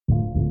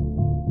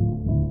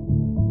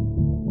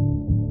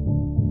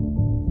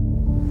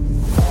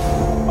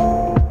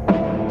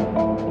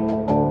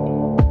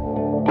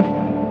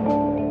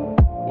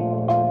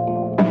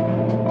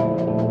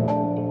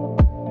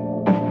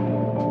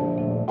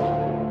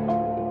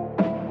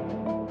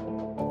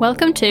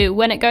Welcome to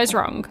When It Goes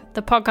Wrong,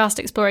 the podcast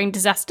exploring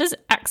disasters,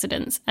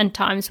 accidents, and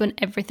times when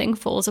everything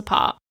falls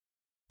apart.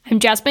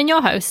 I'm Jasmine,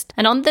 your host,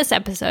 and on this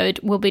episode,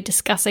 we'll be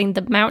discussing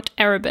the Mount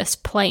Erebus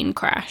plane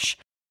crash,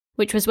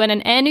 which was when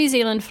an Air New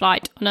Zealand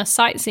flight on a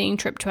sightseeing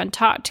trip to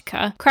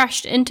Antarctica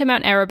crashed into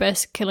Mount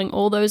Erebus, killing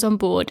all those on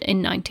board in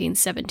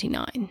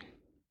 1979.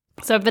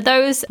 So for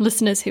those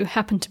listeners who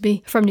happen to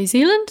be from New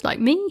Zealand, like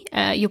me,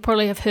 you'll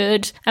probably have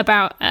heard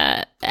about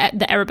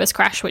the Erebus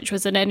crash, which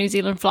was an Air New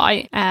Zealand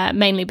flight,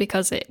 mainly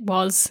because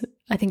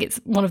I think it's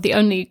one of the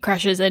only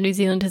crashes Air New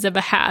Zealand has ever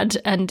had,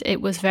 and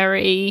it was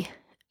very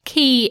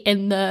key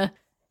in the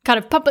kind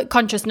of public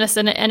consciousness,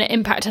 and it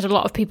impacted a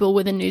lot of people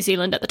within New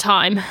Zealand at the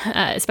time,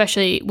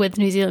 especially with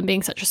New Zealand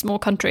being such a small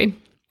country.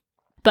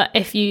 But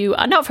if you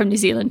are not from New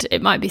Zealand,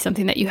 it might be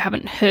something that you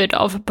haven't heard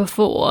of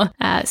before,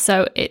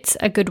 so it's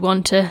a good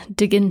one to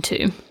dig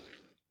into.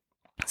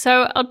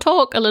 So I'll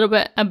talk a little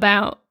bit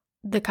about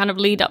the kind of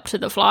lead up to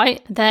the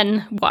flight,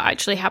 then what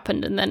actually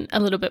happened, and then a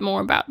little bit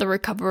more about the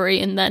recovery,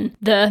 and then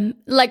the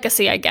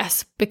legacy, I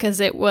guess, because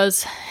it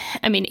was,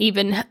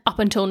 even up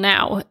until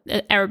now,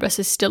 Erebus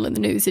is still in the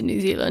news in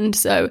New Zealand,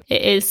 so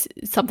it is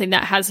something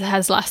that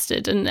has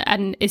lasted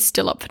and is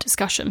still up for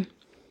discussion.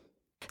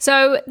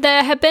 So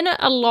there had been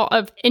a lot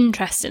of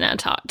interest in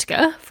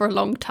Antarctica for a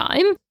long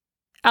time.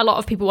 A lot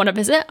of people want to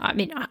visit.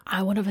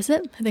 I want to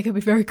visit. I think it'd be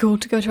very cool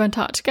to go to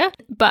Antarctica.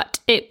 But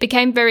it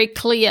became very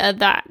clear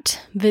that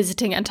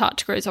visiting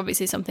Antarctica is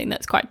obviously something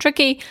that's quite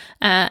tricky,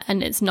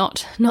 and it's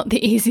not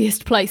the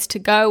easiest place to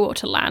go or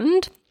to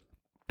land.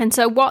 And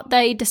so what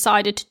they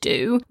decided to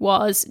do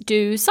was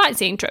do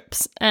sightseeing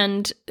trips.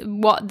 And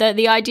what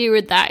the idea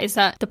with that is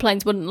that the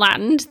planes wouldn't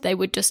land. They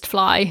would just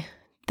fly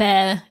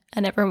there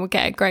and everyone would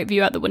get a great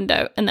view out the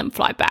window and then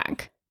fly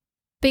back.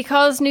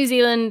 Because New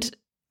Zealand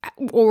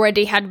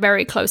already had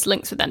very close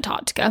links with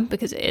Antarctica,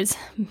 because it is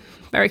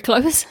very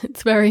close,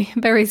 it's very,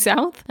 very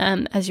south,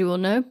 as you all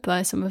know,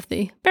 by some of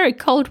the very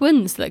cold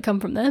winds that come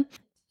from there.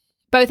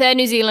 Both Air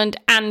New Zealand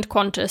and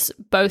Qantas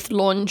both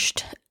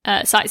launched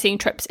sightseeing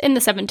trips in the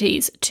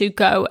 70s to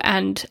go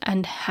and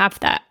have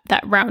that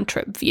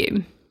round-trip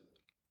view.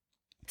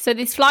 So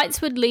these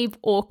flights would leave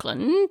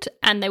Auckland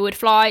and they would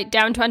fly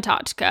down to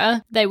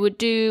Antarctica. They would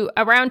do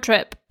a round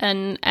trip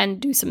and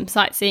do some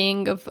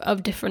sightseeing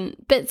of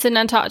different bits in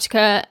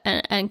Antarctica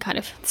and kind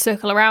of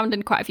circle around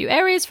in quite a few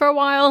areas for a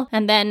while.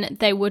 And then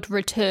they would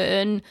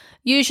return,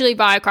 usually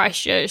via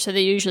Christchurch. So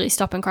they usually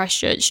stop in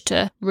Christchurch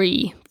to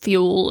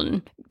refuel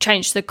and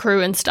change the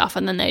crew and stuff.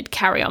 And then they'd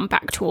carry on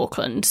back to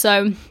Auckland.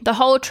 So the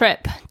whole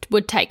trip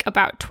would take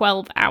about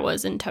 12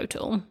 hours in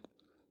total.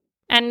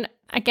 And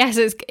I guess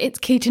it's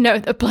key to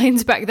note that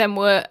planes back then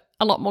were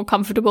a lot more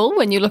comfortable.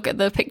 When you look at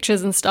the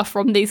pictures and stuff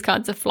from these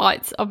kinds of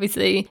flights,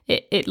 obviously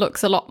it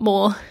looks a lot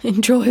more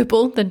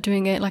enjoyable than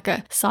doing it like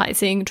a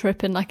sightseeing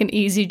trip in like an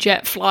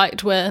EasyJet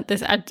flight where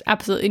there's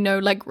absolutely no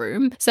leg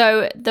room.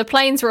 So the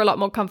planes were a lot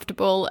more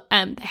comfortable,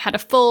 and they had a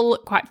full,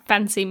 quite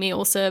fancy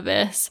meal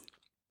service.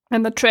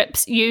 And the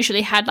trips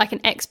usually had like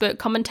an expert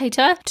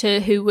commentator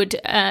who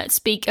would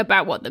speak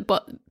about what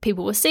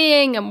people were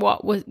seeing and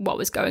what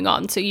was going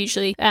on. So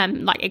usually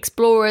like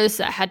explorers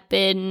that had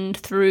been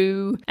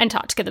through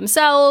Antarctica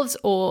themselves,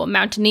 or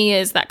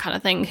mountaineers, that kind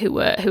of thing, who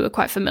were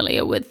quite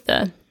familiar with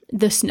the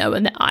snow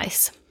and the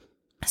ice.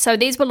 So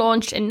these were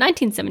launched in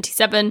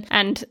 1977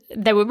 and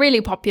they were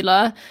really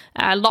popular.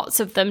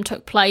 Lots of them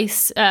took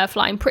place,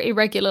 flying pretty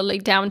regularly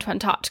down to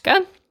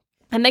Antarctica.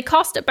 And they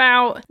cost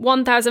about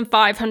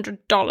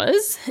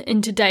 $1,500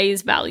 in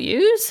today's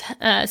values.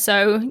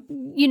 So,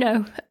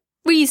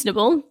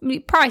 reasonable,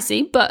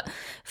 pricey, but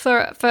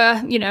for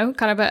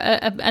kind of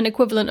an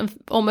equivalent of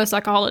almost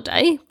like a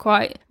holiday,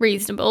 quite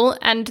reasonable.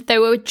 And they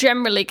were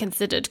generally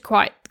considered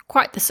quite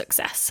the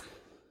success.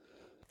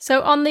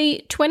 So on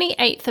the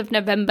 28th of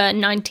November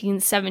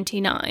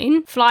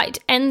 1979, flight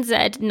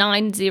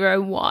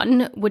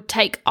NZ901 would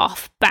take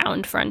off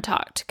bound for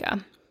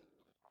Antarctica.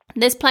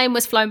 This plane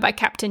was flown by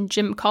Captain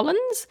Jim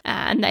Collins,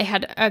 and they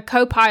had a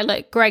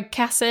co-pilot, Greg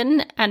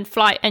Cassin, and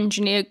flight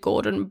engineer,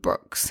 Gordon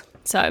Brooks.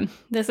 So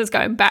this is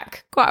going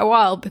back quite a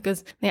while,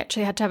 because they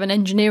actually had to have an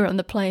engineer on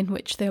the plane,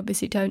 which they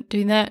obviously don't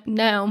do that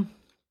now.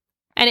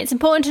 And it's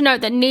important to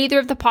note that neither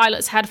of the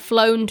pilots had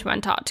flown to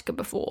Antarctica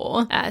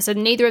before, so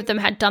neither of them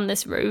had done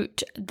this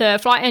route. The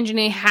flight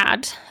engineer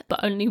had,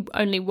 but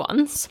only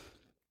once.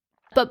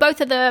 But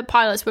both of the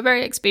pilots were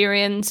very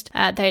experienced.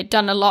 They'd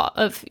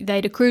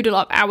accrued a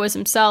lot of hours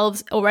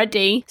themselves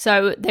already,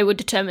 so they were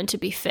determined to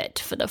be fit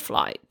for the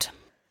flight.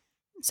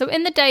 So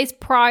in the days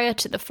prior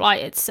to the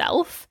flight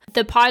itself,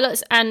 the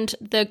pilots and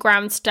the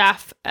ground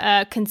staff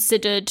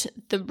considered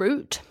the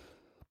route,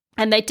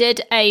 and they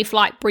did a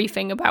flight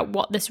briefing about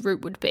what this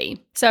route would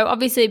be. So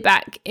obviously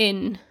back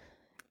in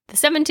the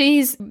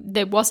 70s,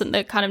 there wasn't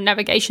the kind of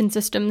navigation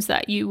systems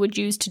that you would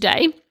use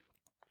today,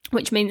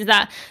 which means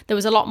that there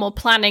was a lot more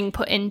planning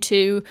put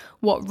into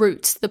what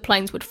routes the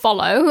planes would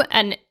follow,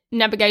 and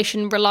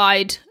navigation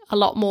relied a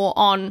lot more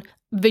on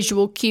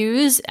visual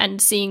cues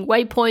and seeing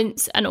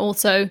waypoints, and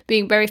also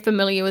being very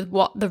familiar with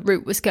what the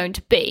route was going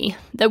to be.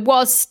 There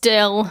was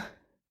still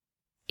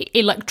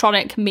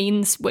electronic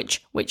means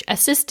which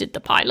assisted the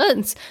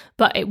pilots,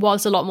 but it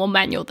was a lot more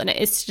manual than it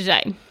is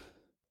today.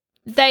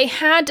 They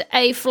had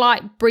a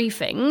flight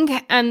briefing,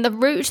 and the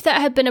route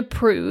that had been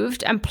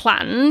approved and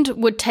planned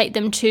would take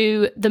them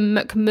to the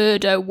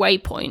McMurdo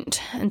waypoint.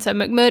 And so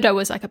McMurdo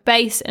was like a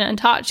base in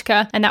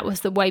Antarctica, and that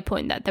was the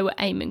waypoint that they were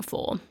aiming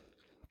for.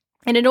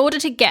 And in order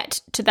to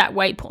get to that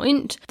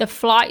waypoint, the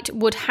flight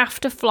would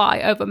have to fly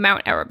over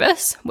Mount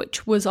Erebus,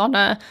 which was on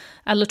a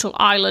little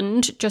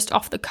island just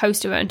off the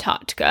coast of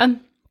Antarctica.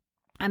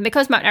 And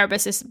because Mount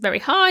Erebus is very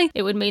high,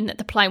 it would mean that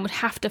the plane would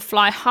have to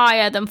fly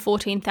higher than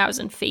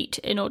 14,000 feet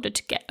in order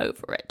to get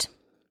over it.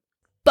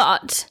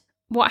 But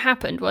what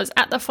happened was,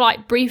 at the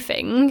flight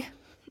briefing,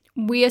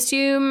 we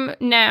assume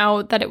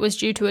now that it was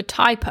due to a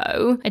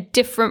typo, a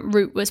different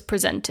route was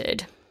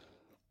presented.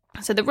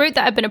 So the route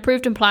that had been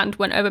approved and planned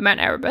went over Mount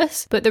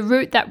Erebus, but the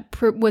route that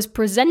was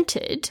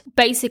presented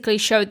basically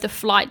showed the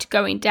flight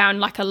going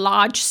down like a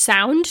large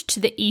sound to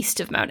the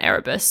east of Mount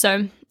Erebus.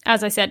 So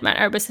as I said, Mount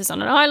Erebus is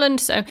on an island,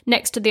 so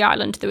next to the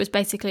island there was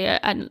basically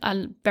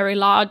a very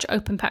large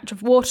open patch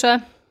of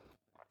water.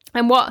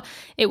 And what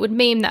it would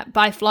mean that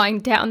by flying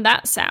down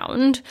that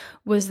sound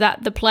was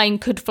that the plane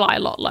could fly a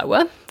lot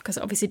lower, because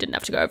it obviously didn't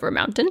have to go over a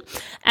mountain.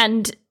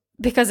 And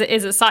because it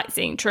is a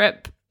sightseeing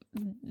trip,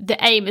 the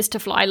aim is to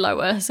fly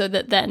lower so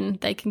that then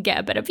they can get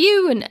a better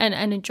view and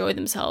enjoy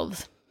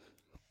themselves.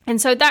 And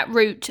so that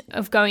route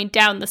of going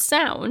down the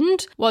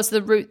sound was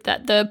the route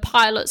that the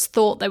pilots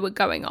thought they were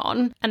going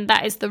on. And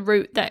that is the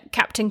route that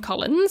Captain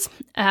Collins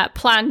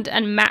planned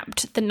and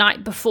mapped the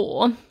night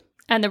before,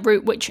 and the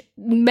route which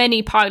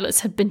many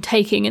pilots had been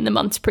taking in the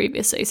months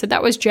previously. So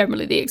that was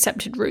generally the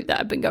accepted route that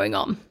had been going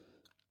on.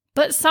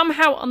 But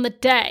somehow on the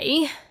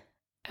day,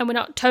 and we're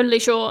not totally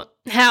sure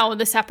how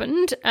this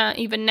happened,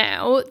 even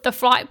now, the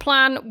flight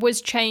plan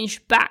was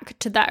changed back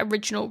to that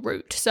original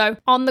route. So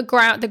on the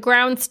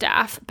ground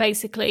staff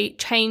basically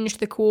changed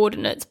the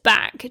coordinates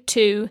back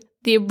to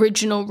the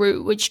original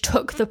route, which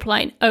took the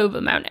plane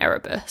over Mount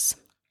Erebus.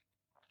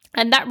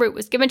 And that route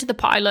was given to the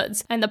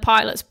pilots, and the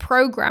pilots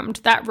programmed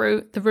that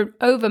route, the route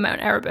over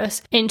Mount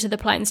Erebus, into the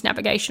plane's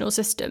navigational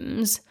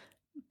systems.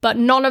 But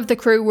none of the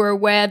crew were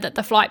aware that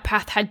the flight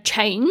path had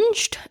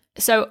changed.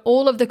 So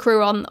all of the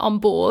crew on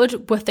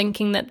board were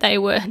thinking that they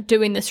were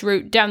doing this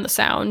route down the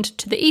sound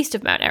to the east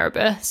of Mount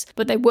Erebus,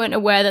 but they weren't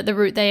aware that the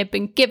route they had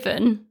been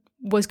given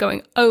was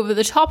going over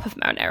the top of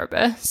Mount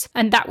Erebus,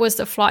 and that was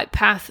the flight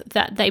path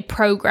that they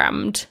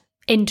programmed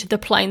into the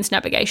plane's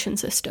navigation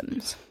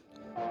systems.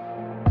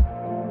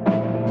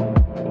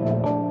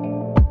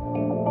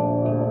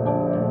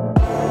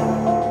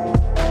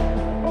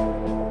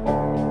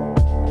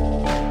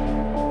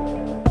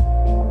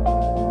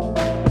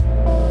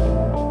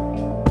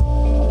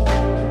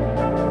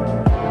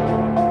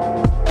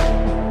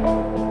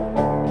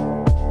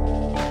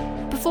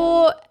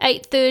 Before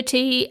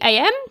 8:30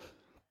 a.m,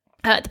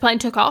 the plane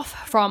took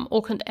off from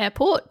Auckland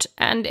Airport,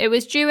 and it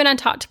was due in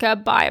Antarctica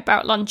by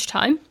about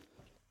lunchtime.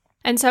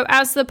 And so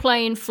as the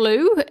plane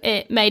flew,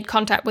 it made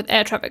contact with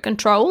air traffic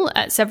control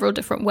at several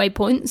different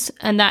waypoints,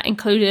 and that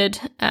included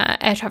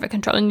air traffic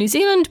control in New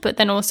Zealand, but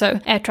then also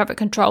air traffic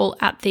control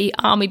at the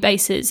army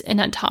bases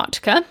in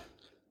Antarctica.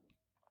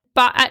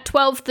 But at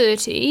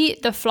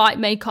 12:30, the flight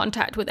made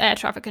contact with air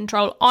traffic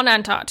control on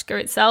Antarctica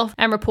itself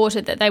and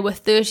reported that they were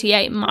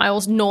 38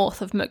 miles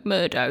north of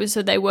McMurdo.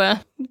 So they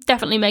were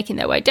definitely making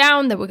their way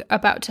down. They were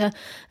about to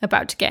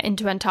get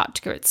into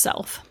Antarctica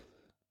itself.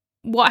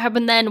 What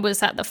happened then was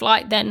that the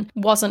flight then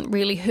wasn't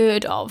really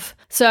heard of.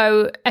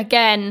 So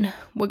again,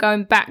 we're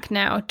going back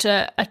now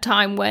to a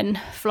time when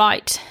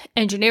flight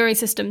engineering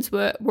systems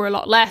were a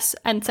lot less,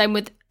 and same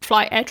with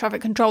flight air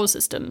traffic control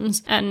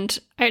systems. And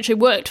I actually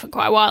worked for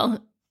quite a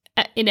while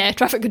in air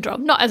traffic control,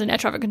 not as an air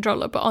traffic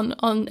controller, but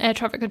on air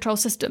traffic control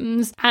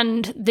systems.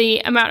 And the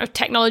amount of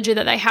technology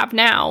that they have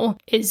now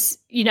is,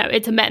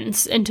 it's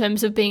immense in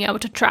terms of being able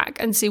to track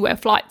and see where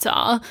flights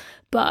are.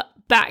 But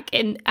back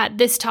at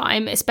this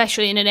time,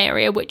 especially in an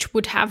area which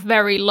would have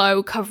very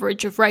low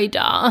coverage of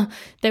radar,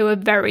 they were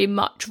very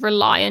much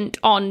reliant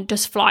on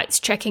just flights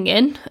checking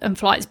in and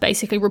flights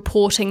basically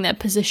reporting their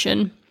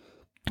position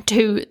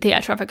to the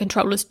air traffic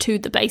controllers to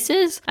the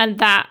bases. And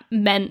that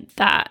meant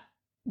that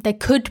there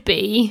could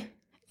be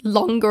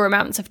longer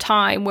amounts of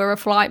time where a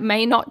flight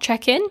may not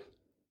check in.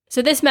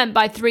 So this meant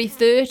by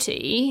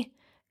 3:30,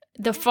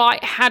 the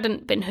flight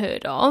hadn't been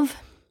heard of.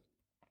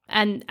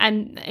 And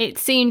it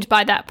seemed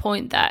by that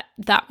point that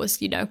was,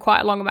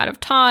 quite a long amount of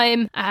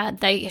time.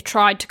 They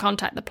tried to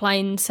contact the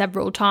plane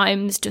several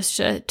times just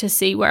to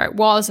see where it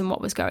was and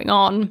what was going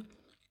on.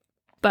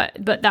 But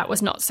that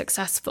was not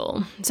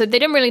successful. So they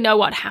didn't really know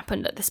what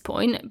happened at this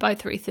point by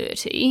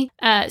 3:30.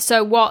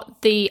 So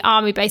what the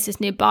army bases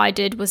nearby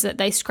did was that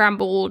they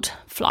scrambled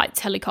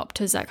flights,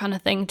 helicopters, that kind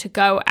of thing, to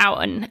go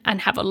out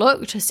and have a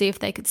look to see if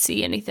they could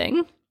see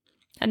anything.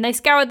 And they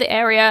scoured the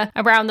area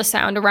around the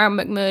sound, around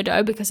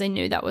McMurdo, because they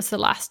knew that was the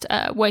last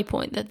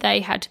waypoint that they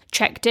had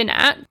checked in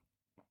at.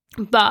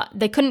 But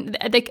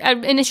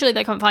initially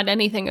they couldn't find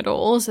anything at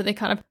all, so they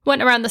kind of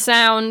went around the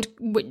sound,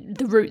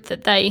 the route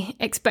that they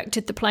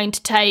expected the plane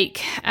to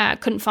take,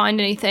 couldn't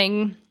find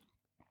anything.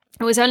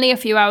 It was only a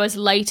few hours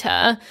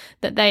later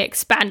that they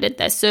expanded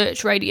their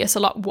search radius a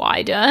lot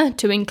wider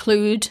to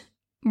include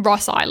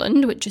Ross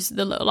Island, which is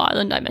the little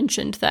island I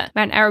mentioned that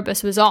Mount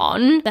Erebus was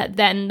on, that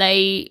then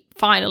they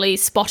finally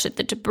spotted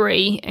the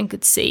debris and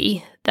could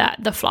see that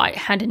the flight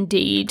had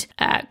indeed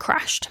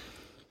crashed.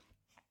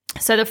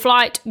 So the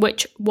flight,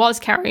 which was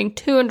carrying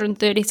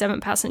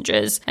 237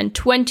 passengers and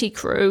 20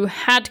 crew,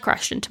 had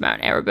crashed into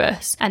Mount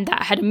Erebus, and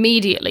that had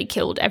immediately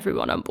killed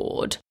everyone on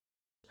board.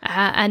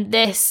 And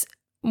this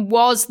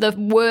was the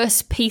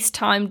worst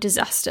peacetime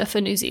disaster for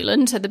New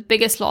Zealand, so the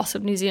biggest loss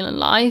of New Zealand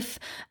life,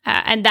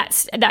 and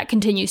that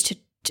continues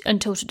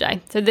until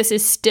today. So this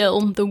is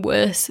still the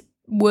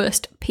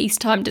worst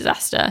peacetime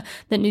disaster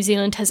that New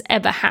Zealand has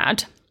ever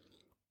had.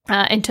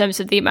 In terms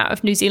of the amount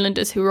of New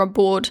Zealanders who were on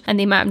board and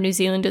the amount of New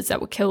Zealanders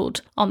that were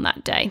killed on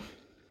that day.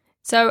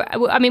 So,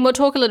 I mean, we'll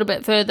talk a little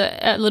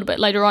bit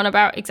later on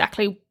about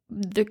exactly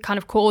the kind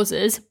of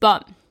causes,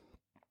 but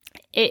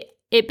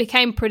it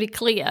became pretty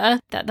clear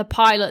that the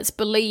pilots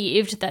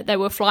believed that they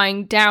were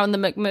flying down the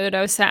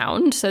McMurdo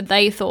Sound, so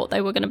they thought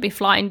they were going to be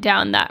flying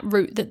down that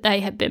route that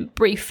they had been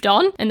briefed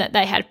on and that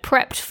they had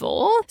prepped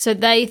for. So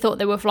they thought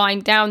they were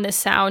flying down this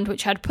sound,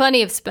 which had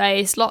plenty of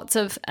space, lots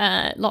of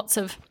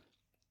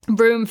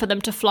room for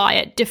them to fly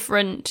at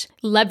different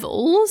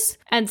levels.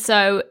 And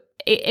so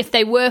if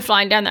they were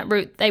flying down that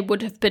route, they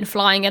would have been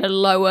flying at a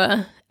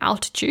lower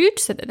altitude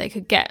so that they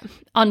could get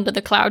under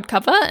the cloud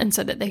cover and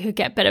so that they could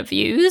get better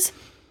views.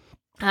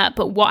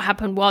 But what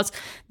happened was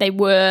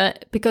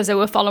because they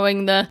were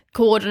following the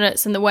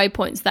coordinates and the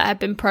waypoints that had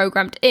been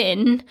programmed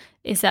in,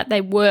 is that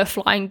they were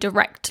flying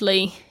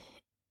directly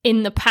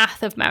in the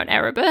path of Mount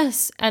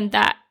Erebus, and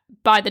that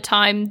by the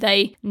time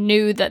they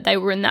knew that they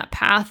were in that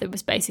path, it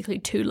was basically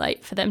too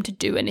late for them to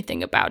do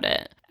anything about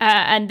it.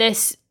 And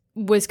this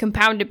was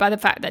compounded by the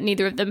fact that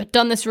neither of them had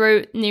done this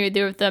route,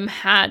 neither of them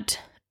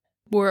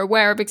were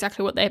aware of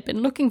exactly what they had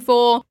been looking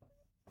for,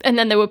 and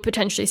then there were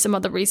potentially some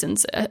other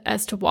reasons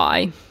as to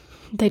why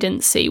they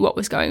didn't see what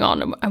was going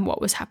on and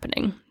what was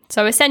happening.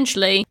 So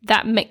essentially,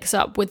 that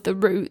mix-up with the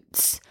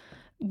routes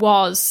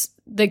was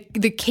the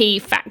key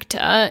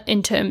factor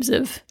in terms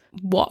of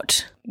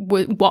what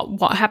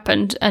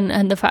happened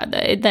and the fact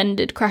that it then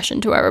did crash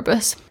into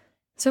Erebus.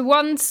 So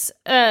once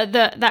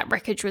that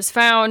wreckage was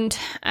found,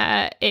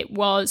 it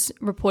was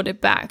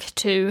reported back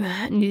to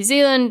New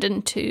Zealand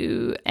and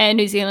to Air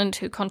New Zealand,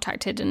 who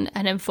contacted and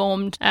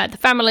informed the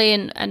family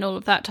and all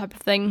of that type of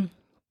thing.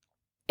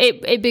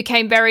 It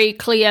became very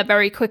clear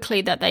very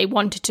quickly that they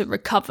wanted to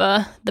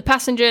recover the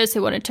passengers.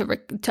 They wanted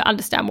to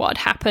understand what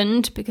had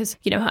happened because,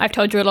 I've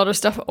told you a lot of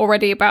stuff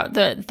already about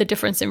the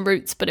difference in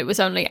routes, but it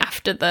was only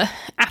after the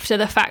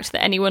fact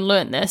that anyone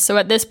learned this. So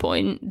at this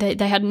point, they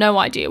had no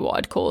idea what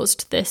had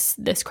caused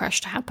this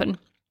crash to happen.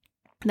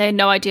 They had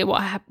no idea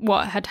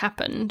what had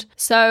happened.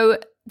 So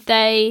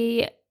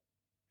they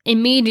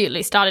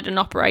immediately started an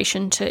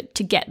operation to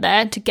get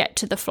there, to get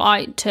to the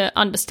flight, to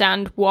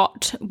understand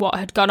what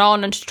had gone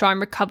on and to try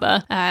and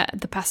recover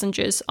the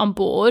passengers on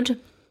board.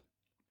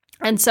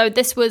 And so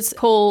this was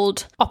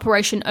called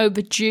Operation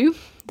Overdue,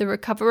 the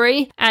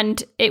recovery,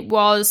 and it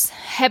was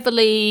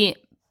heavily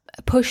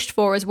pushed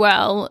for as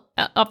well.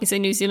 Obviously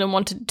New Zealand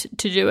wanted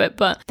to do it,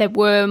 but there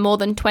were more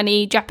than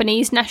 20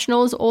 Japanese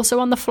nationals also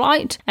on the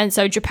flight, and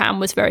so Japan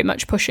was very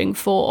much pushing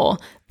for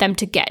them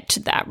to get to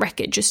that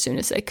wreckage as soon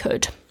as they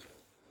could.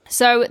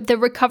 So the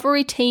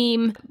recovery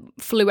team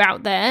flew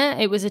out there.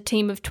 It was a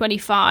team of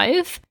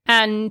 25,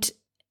 and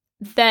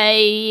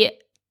they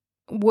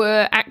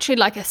were actually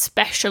like a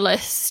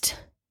specialist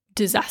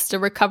disaster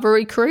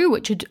recovery crew,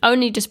 which had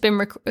only just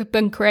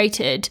been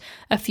created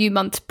a few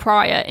months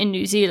prior in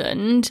New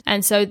Zealand.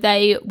 And so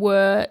they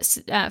were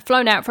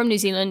flown out from New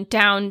Zealand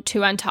down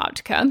to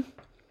Antarctica.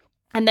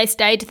 And they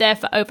stayed there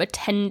for over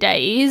 10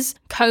 days,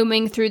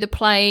 combing through the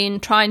plane,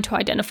 trying to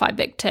identify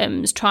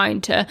victims, trying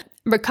to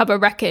recover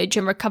wreckage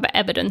and recover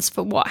evidence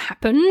for what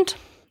happened.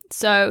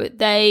 So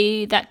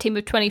that team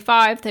of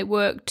 25,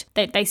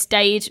 they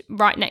stayed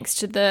right next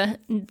to the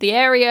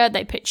area,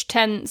 they pitched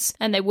tents,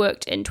 and they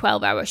worked in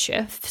 12-hour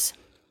shifts.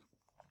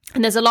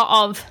 And there's a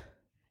lot of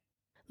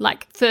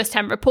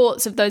first-hand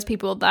reports of those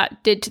people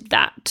that did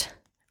that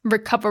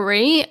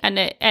recovery, and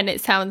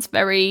it sounds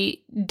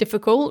very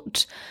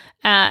difficult,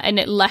 and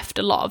it left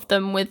a lot of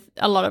them with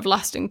a lot of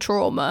lasting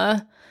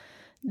trauma.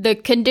 The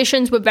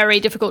conditions were very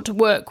difficult to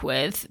work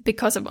with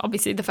because of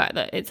obviously the fact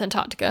that it's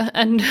Antarctica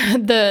and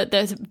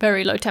there's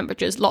very low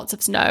temperatures, lots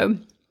of snow,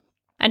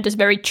 and just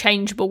very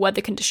changeable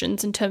weather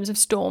conditions in terms of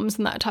storms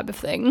and that type of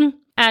thing.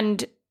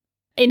 And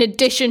in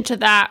addition to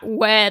that,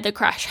 where the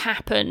crash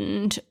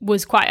happened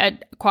was quite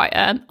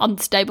a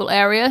unstable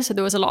area, so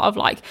there was a lot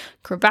of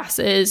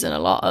crevasses and a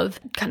lot of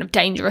kind of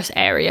dangerous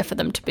area for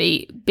them to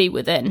be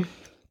within.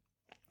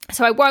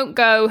 So I won't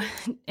go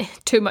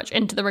too much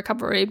into the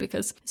recovery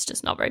because it's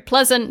just not very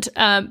pleasant.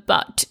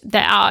 But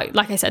there are,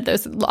 like I said,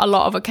 there's a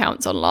lot of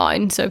accounts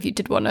online. So if you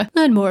did want to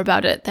learn more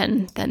about it,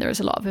 then there is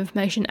a lot of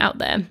information out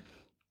there.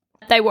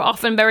 They were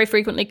often very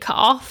frequently cut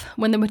off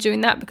when they were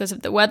doing that because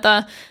of the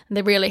weather, and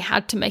they really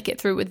had to make it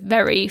through with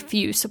very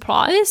few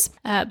supplies.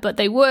 But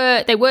they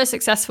were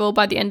successful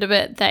by the end of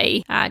it.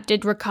 They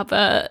did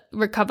recover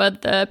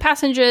the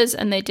passengers,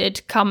 and they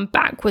did come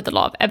back with a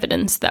lot of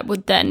evidence that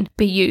would then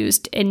be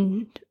used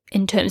in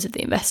terms of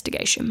the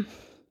investigation.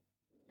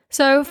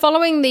 So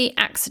following the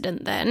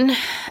accident then,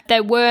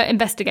 there were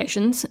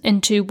investigations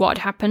into what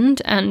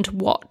happened and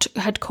what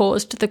had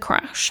caused the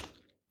crash.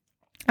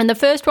 And the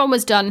first one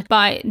was done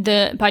by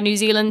New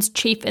Zealand's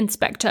Chief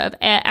Inspector of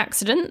Air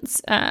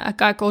Accidents, a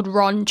guy called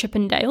Ron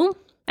Chippendale.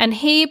 And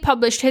he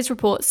published his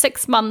report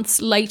 6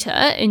 months later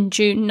in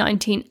June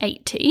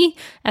 1980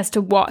 as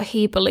to what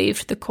he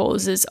believed the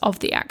causes of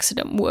the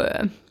accident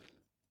were.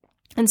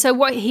 And so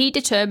what he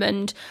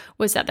determined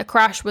was that the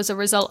crash was a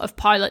result of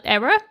pilot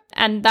error,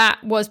 and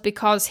that was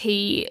because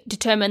he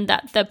determined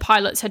that the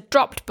pilots had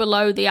dropped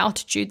below the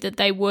altitude that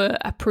they were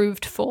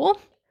approved for.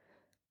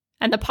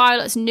 And the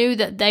pilots knew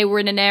that they were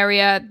in an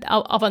area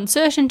of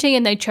uncertainty,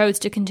 and they chose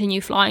to continue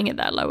flying at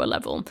that lower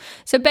level.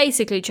 So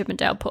basically,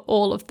 Chippendale put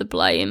all of the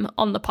blame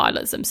on the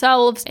pilots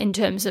themselves in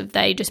terms of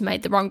they just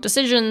made the wrong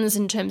decisions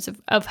in terms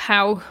of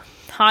how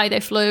high they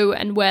flew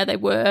and where they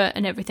were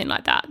and everything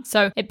like that.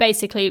 So it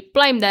basically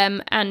blamed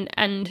them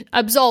and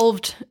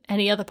absolved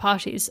any other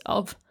parties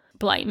of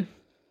blame.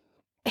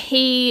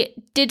 He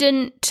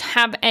didn't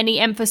have any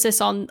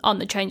emphasis on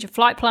the change of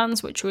flight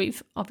plans, which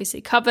we've obviously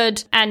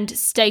covered, and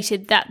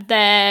stated that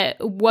there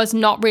was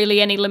not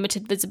really any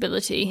limited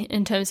visibility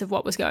in terms of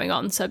what was going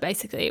on. So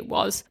basically it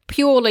was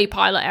purely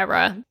pilot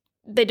error.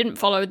 They didn't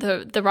follow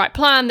the right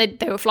plan.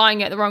 They were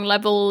flying at the wrong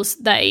levels.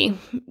 They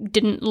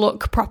didn't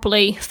look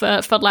properly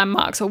for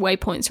landmarks or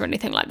waypoints or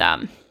anything like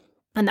that.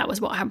 And that was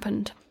what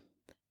happened.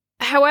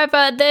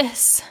 However,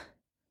 this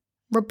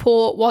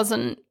report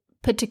wasn't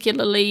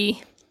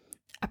particularly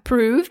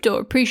approved or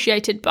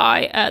appreciated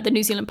by the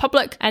New Zealand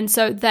public, and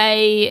so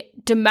they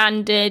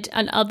demanded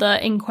another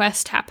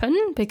inquest happen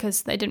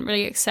because they didn't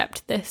really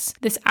accept this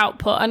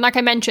output. And like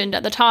I mentioned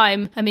at the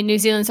time, I mean, New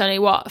Zealand's only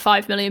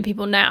 5 million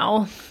people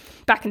now.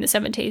 Back in the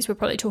 70s, we're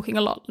probably talking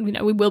a lot,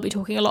 we will be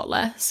talking a lot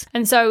less.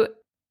 And so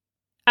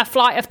a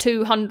flight of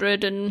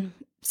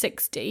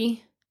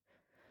 260,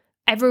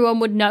 everyone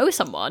would know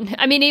someone.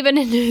 I mean, even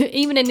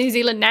in New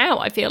Zealand now,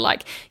 I feel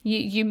like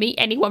you meet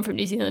anyone from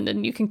New Zealand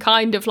and you can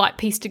kind of like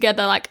piece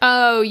together like,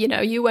 oh,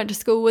 you went to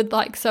school with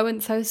like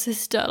so-and-so's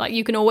sister. Like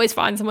you can always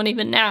find someone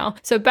even now.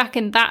 So back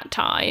in that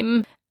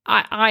time,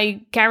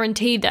 I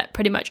guarantee that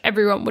pretty much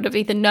everyone would have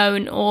either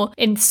known or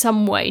in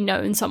some way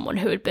known someone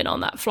who had been on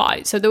that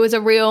flight. So there was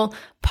a real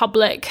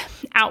public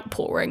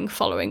outpouring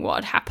following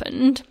what had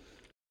happened.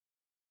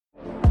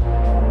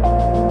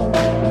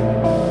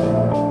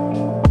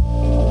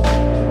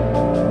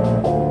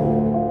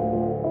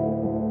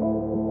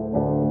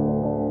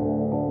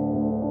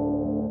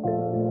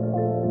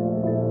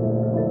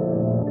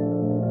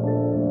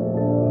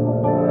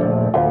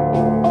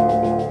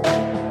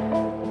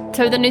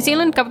 So the New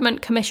Zealand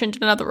government commissioned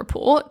another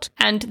report,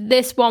 and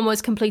this one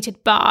was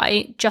completed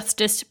by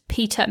Justice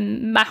Peter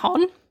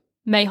Mahon.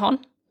 I'm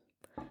going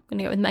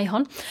to go with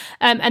Mahon.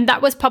 And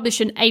that was published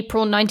in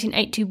April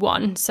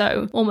 1981,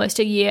 so almost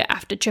a year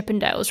after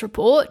Chippendale's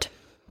report.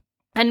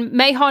 And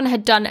Mahon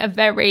had done a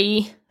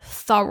very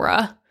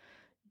thorough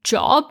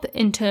job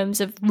in terms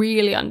of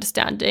really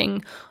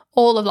understanding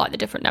all of like the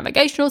different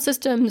navigational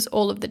systems,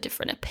 all of the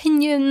different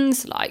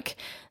opinions, like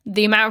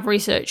the amount of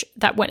research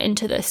that went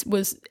into this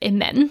was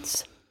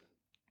immense.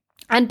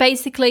 And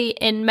basically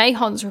in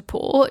Mahon's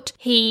report,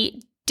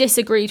 he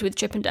disagreed with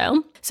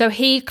Chippendale. So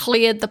he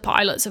cleared the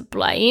pilots of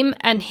blame,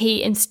 and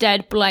he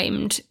instead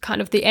blamed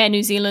kind of the Air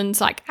New Zealand's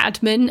like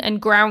admin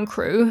and ground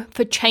crew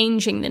for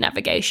changing the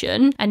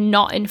navigation and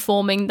not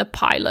informing the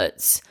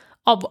pilots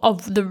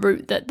of the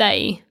route that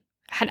they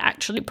had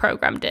actually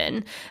programmed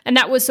in. And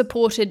that was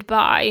supported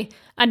by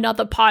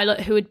another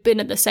pilot who had been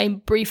at the same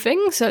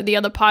briefing. So the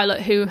other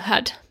pilot who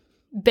had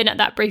been at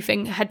that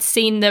briefing had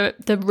seen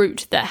the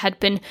route that had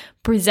been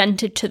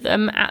presented to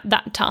them at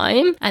that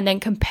time and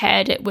then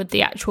compared it with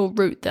the actual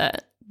route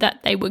that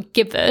they were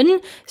given,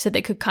 so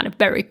they could kind of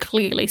very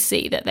clearly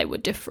see that they were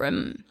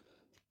different.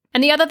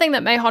 And the other thing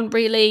that Mahon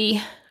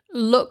really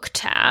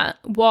looked at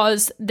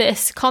was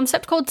this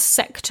concept called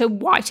sector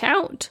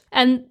whiteout.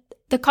 And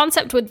the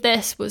concept with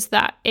this was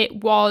that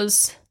it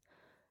was,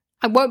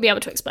 I won't be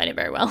able to explain it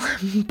very well,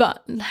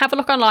 but have a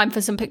look online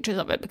for some pictures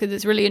of it because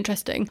it's really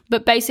interesting.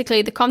 But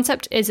basically the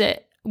concept is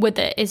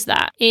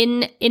that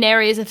in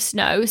areas of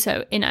snow,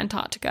 so in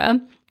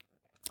Antarctica,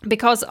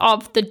 because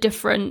of the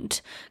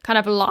different kind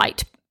of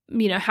light,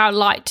 how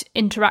light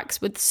interacts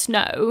with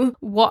snow,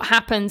 what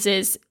happens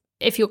is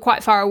if you're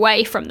quite far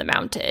away from the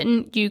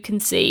mountain, you can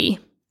see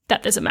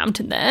that there's a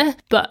mountain there,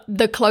 but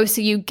the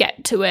closer you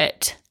get to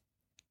it,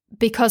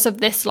 because of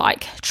this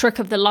like trick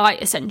of the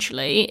light,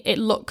 essentially, it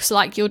looks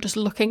like you're just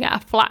looking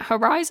at a flat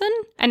horizon.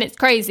 And it's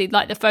crazy,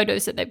 like the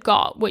photos that they've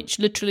got, which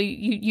literally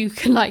you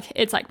can like,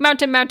 it's like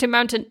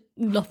mountain,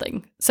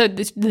 nothing. So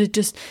there's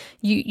just,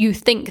 you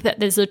think that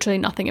there's literally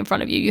nothing in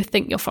front of you. You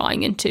think you're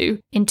flying into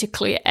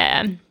clear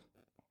air.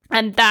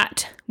 And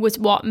that was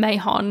what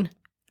Mahon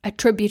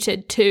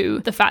attributed to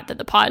the fact that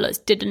the pilots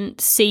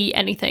didn't see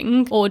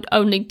anything, or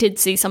only did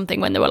see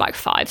something when they were like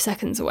 5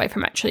 seconds away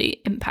from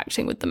actually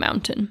impacting with the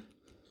mountain.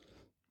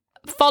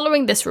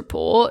 Following this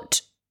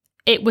report,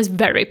 it was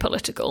very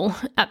political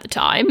at the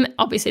time.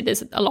 Obviously,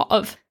 there's a lot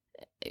of,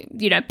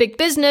 big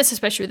business,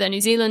 especially with Air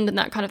New Zealand and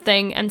that kind of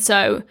thing. And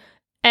so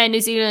Air New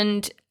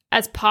Zealand,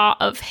 as part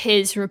of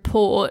his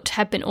report,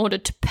 had been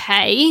ordered to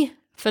pay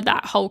for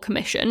that whole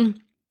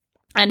commission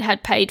and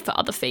had paid for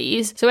other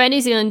fees. So Air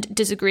New Zealand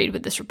disagreed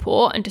with this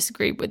report and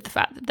disagreed with the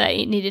fact that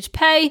they needed to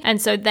pay.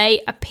 And so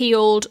they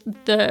appealed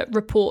the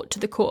report to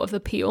the Court of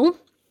Appeal.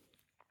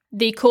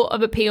 The Court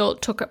of Appeal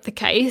took up the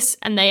case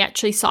and they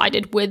actually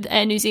sided with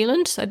Air New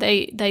Zealand. So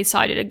they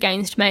sided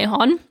against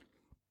Mahon.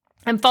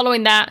 And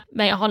following that,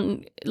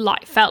 Mahon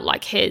felt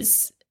like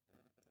his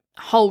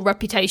whole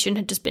reputation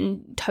had just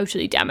been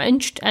totally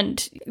damaged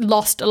and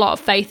lost a lot of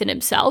faith in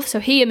himself. So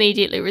he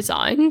immediately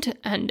resigned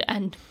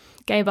and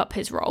gave up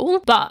his role.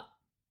 But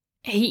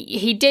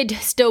he did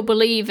still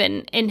believe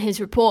in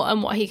his report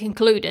and what he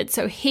concluded.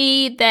 So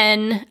he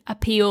then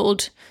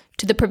appealed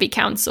to the Privy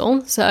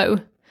Council.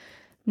 So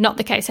not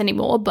the case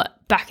anymore,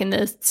 but back in the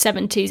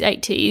 70s,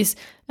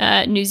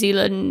 80s, New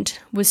Zealand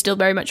was still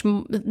very much,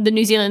 the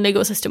New Zealand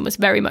legal system was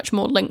very much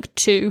more linked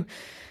to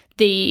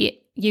the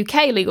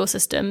UK legal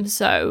system.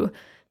 So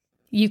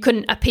you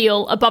couldn't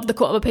appeal above the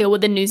Court of Appeal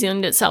within New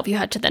Zealand itself. You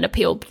had to then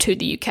appeal to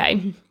the UK.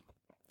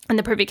 And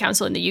the Privy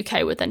Council in the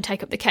UK would then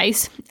take up the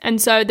case.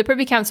 And so the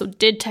Privy Council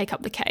did take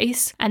up the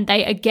case, and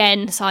they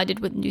again sided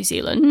with New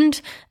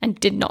Zealand and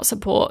did not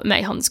support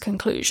Mahon's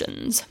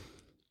conclusions.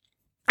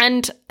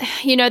 And,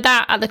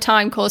 that at the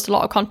time caused a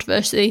lot of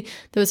controversy.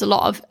 There was a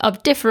lot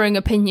of differing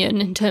opinion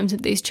in terms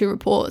of these two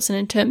reports and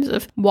in terms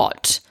of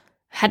what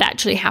had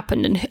actually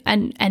happened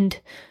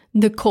and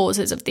the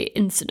causes of the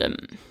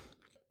incident.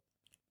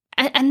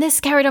 And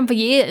this carried on for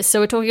years. So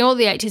we're talking all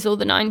the 80s, all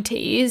the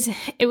 90s.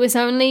 It was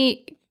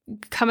only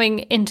coming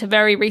into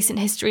very recent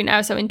history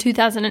now. So in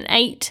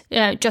 2008,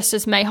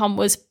 Justice Mahon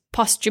was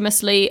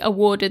posthumously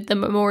awarded the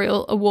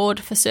Memorial Award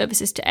for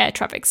Services to Air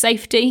Traffic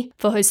Safety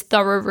for his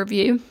thorough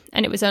review.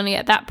 And it was only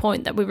at that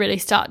point that we really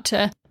start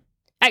to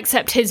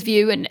accept his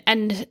view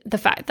and the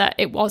fact that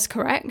it was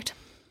correct.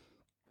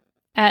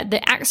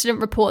 The accident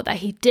report that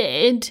he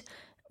did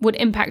would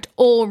impact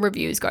all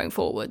reviews going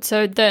forward.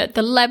 So the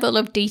level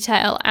of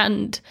detail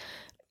and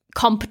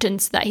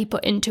competence that he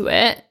put into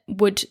it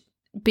would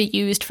be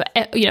used for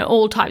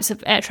all types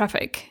of air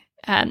traffic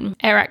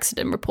air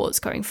accident reports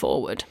going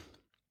forward.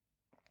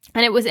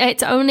 And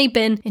it's only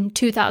been in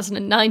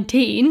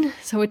 2019,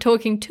 so we're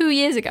talking 2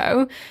 years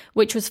ago,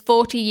 which was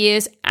 40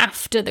 years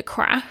after the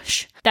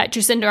crash, that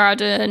Jacinda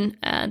Ardern,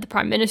 the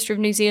Prime Minister of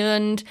New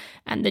Zealand,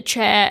 and the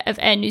chair of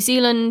Air New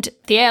Zealand,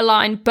 the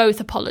airline, both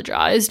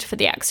apologised for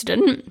the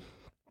accident,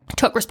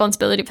 took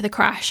responsibility for the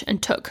crash,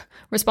 and took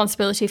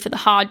responsibility for the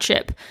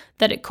hardship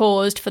that it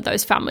caused for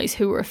those families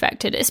who were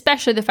affected,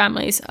 especially the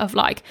families of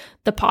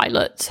the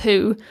pilots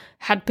who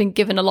had been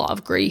given a lot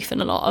of grief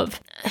and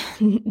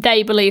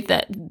they believed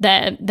that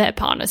their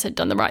partners had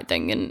done the right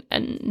thing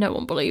and no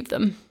one believed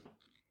them.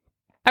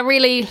 A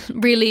really,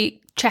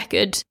 really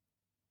checkered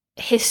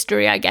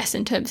history, I guess,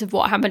 in terms of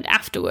what happened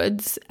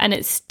afterwards, and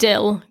it's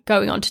still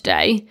going on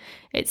today.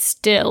 It's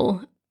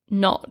still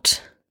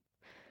not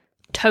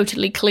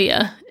totally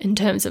clear in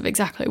terms of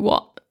exactly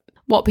what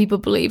people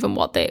believe and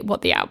what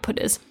the output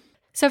is.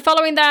 So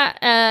following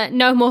that,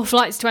 no more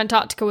flights to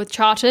Antarctica were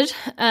chartered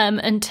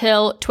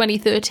until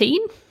 2013,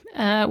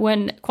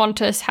 when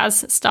Qantas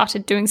has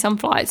started doing some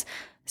flights,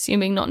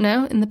 assuming not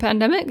now in the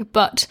pandemic,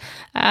 but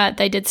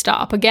they did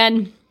start up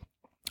again.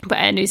 But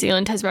Air New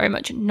Zealand has very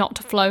much not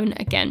flown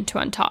again to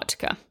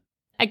Antarctica.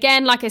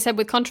 Again, like I said,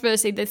 with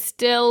controversy, there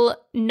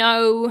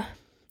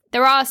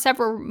are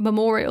several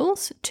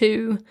memorials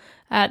to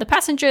the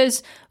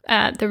passengers.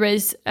 There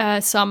is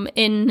some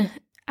in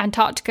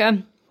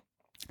Antarctica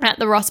at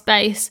the Ross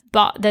base,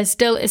 but there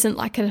still isn't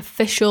an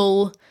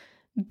official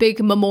big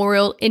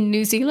memorial in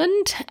New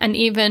Zealand. And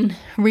even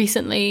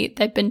recently,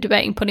 they've been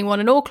debating putting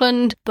one in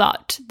Auckland,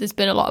 but there's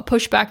been a lot of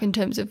pushback in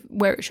terms of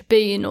where it should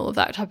be and all of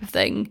that type of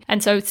thing.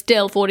 And so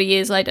still 40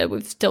 years later,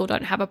 we still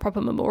don't have a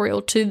proper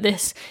memorial to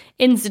this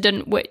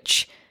incident,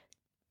 which,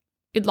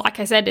 like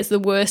I said, is the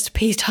worst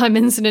peacetime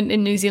incident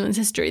in New Zealand's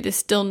history. There's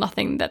still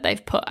nothing that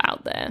they've put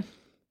out there.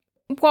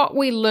 What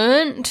we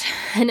learned,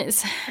 and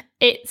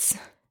it's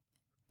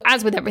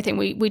as with everything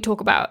we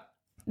talk about,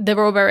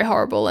 they're all very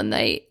horrible and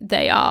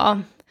they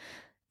are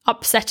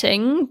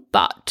upsetting,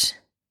 but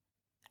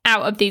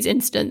out of these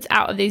incidents,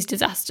 out of these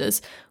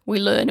disasters, we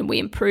learn and we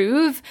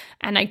improve.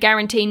 And I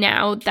guarantee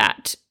now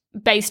that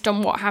based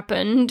on what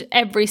happened,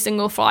 every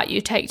single flight you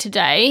take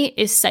today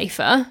is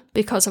safer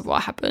because of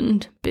what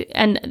happened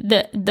and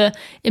the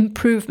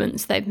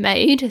improvements they've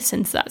made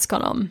since that's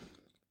gone on.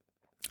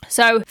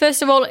 So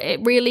first of all, it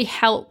really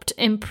helped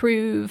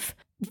improve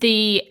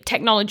the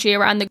technology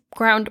around the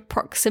ground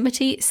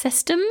proximity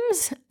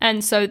systems.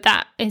 And so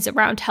that is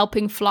around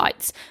helping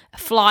flights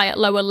fly at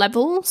lower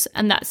levels.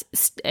 And that's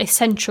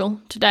essential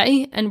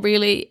today and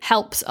really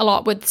helps a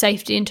lot with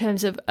safety in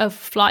terms of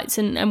flights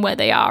and where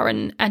they are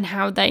and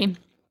how they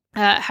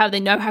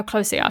know how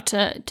close they are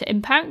to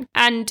impact.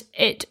 And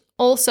it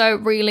also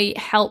really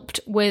helped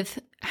with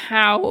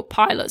how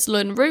pilots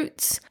learn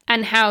routes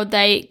and how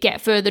they get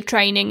further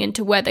training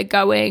into where they're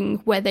going,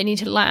 where they need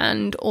to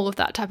land, all of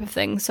that type of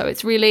thing. So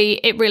it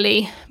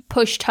really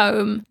pushed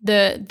home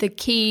the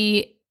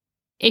key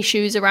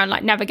issues around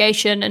like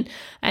navigation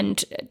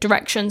and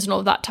directions and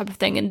all that type of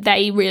thing, and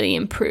they really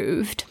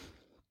improved.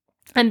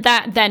 And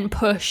that then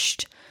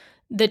pushed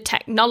the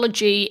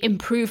technology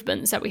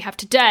improvements that we have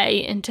today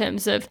in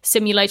terms of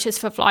simulators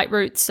for flight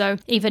routes. So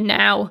even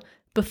now,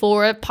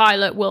 before a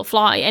pilot will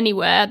fly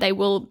anywhere, they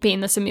will be in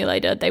the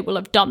simulator. They will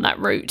have done that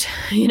route,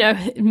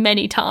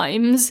 many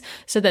times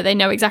so that they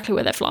know exactly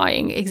where they're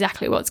flying,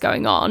 exactly what's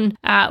going on,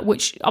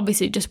 which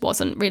obviously just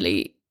wasn't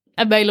really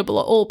available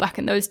at all back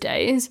in those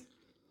days.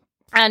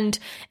 And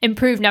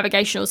improved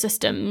navigational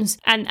systems.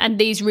 And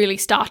these really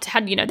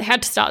they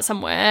had to start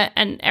somewhere,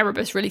 and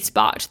Erebus really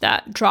sparked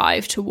that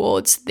drive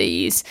towards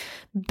these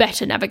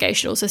better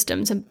navigational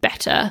systems and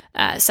better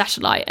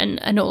satellite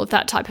and all of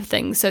that type of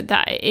thing. So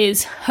that it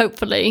is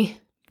hopefully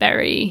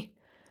very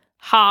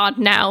hard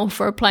now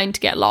for a plane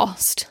to get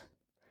lost.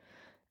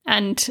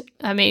 And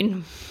I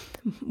mean,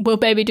 we'll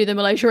maybe do the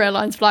Malaysia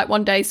Airlines flight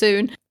one day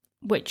soon,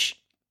 which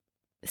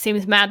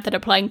seems mad that a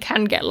plane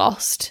can get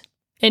lost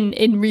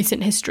in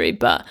recent history,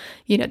 but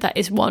that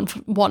is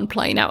one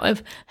plane out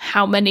of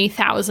how many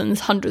thousands,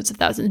 hundreds of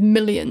thousands,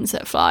 millions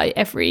that fly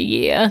every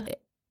year.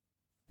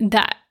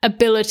 That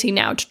ability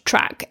now to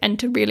track and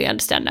to really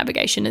understand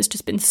navigation has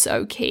just been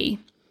so key,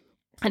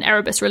 and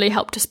Erebus really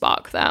helped to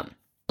spark that.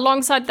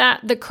 Alongside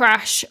that, the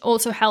crash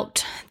also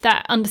helped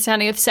that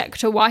understanding of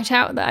sector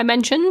whiteout that I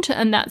mentioned,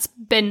 and that's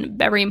been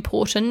very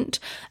important,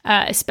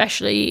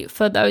 especially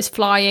for those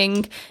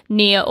flying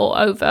near or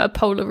over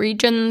polar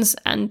regions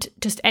and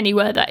just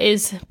anywhere that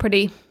is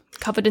pretty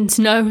covered in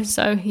snow.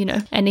 So,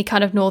 any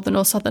kind of northern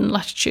or southern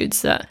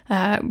latitudes that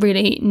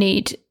really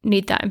need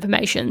that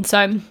information.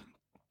 So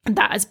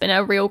that has been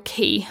a real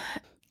key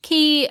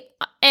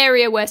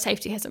area where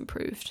safety has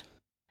improved.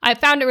 I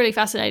found it really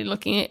fascinating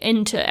looking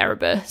into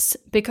Erebus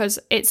because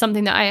it's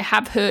something that I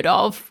have heard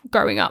of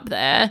growing up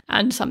there,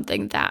 and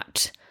something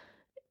that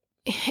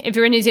if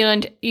you're in New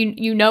Zealand,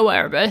 you know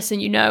Erebus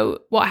and you know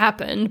what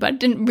happened, but I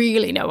didn't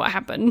really know what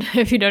happened,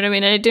 if you know what I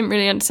mean. And I didn't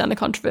really understand the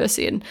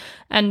controversy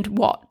and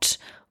what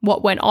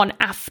went on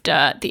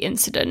after the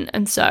incident.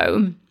 And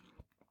so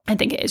I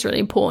think it is really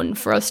important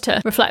for us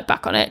to reflect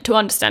back on it, to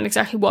understand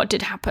exactly what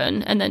did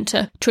happen, and then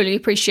to truly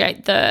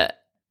appreciate the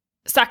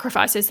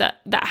sacrifices that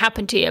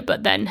happened here,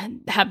 but then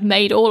have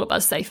made all of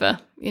us safer.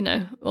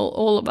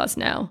 All of us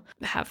now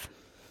have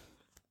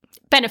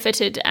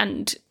benefited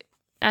and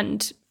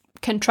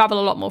can travel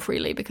a lot more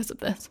freely because of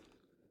this.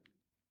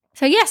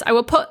 So yes, I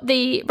will put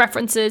the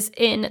references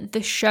in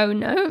the show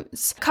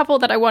notes. A couple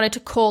that I wanted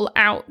to call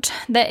out.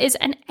 There is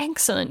an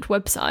excellent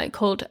website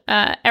called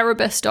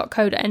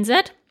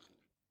erebus.co.nz.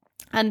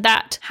 And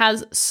that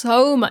has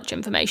so much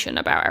information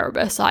about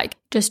Erebus, like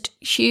just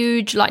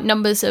huge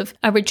numbers of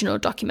original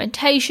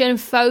documentation,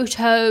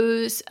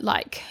 photos,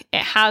 it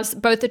has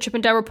both the Chip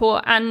and Dale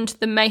report and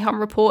the Mahon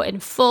report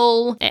in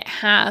full. It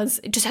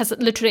just has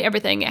literally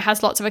everything. It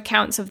has lots of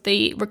accounts of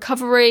the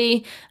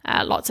recovery,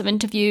 lots of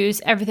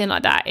interviews, everything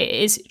like that. It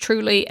is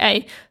truly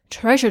a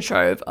treasure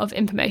trove of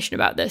information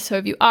about this. So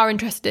if you are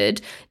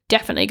interested,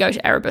 definitely go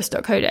to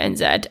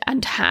erebus.co.nz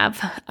and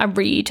have a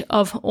read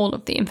of all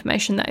of the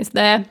information that is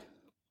there.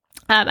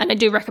 And I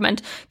do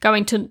recommend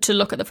going to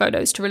look at the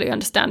photos to really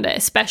understand it,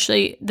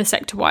 especially the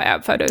sector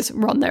whiteout photos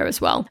are on there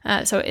as well.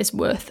 So it is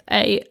worth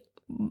a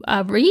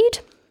read.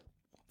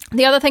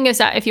 The other thing is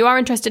that if you are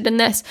interested in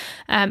this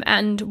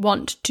and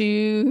want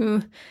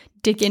to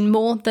dig in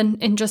more than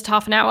in just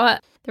half an hour,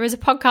 there is a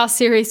podcast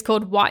series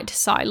called White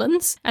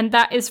Silence, and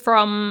that is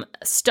from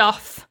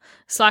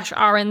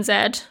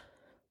Stuff/RNZ,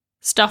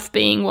 Stuff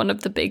being one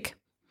of the big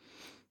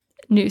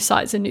news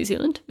sites in New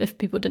Zealand, if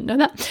people didn't know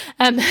that.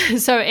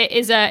 So it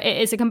is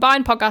a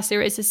combined podcast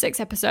series of 6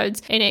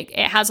 episodes, and it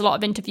has a lot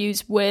of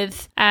interviews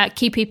with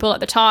key people at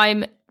the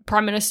time,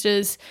 prime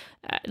ministers,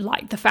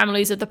 like the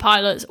families of the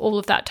pilots, all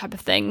of that type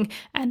of thing.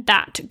 And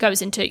that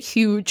goes into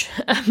huge,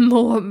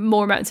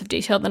 more amounts of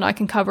detail than I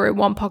can cover in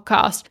one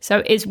podcast. So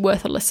it is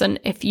worth a listen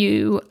if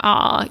you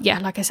are,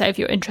 like I say, if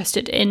you're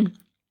interested in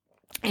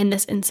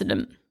this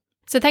incident.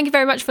 So thank you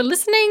very much for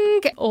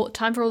listening.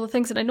 Time for all the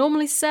things that I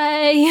normally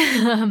say.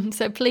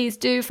 So please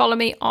do follow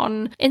me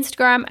on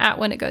Instagram at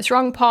When It Goes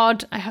Wrong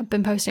Pod. I have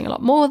been posting a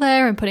lot more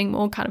there and putting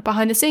more kind of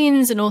behind the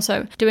scenes, and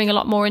also doing a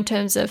lot more in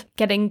terms of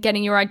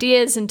getting your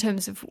ideas in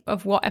terms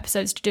of what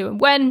episodes to do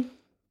and when.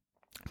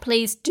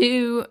 Please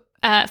do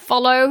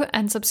follow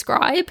and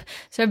subscribe.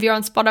 So if you're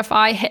on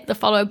Spotify, hit the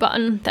follow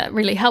button. That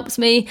really helps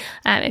me.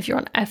 If you're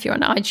on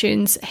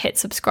iTunes, hit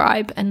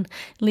subscribe and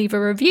leave a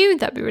review.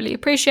 That'd be really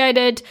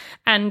appreciated.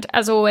 And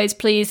as always,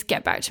 please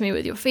get back to me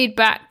with your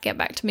feedback. Get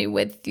back to me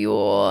with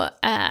your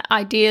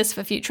ideas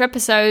for future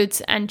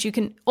episodes. And you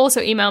can also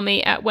email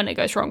me at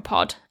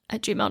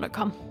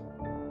whenitgoeswrongpod@gmail.com.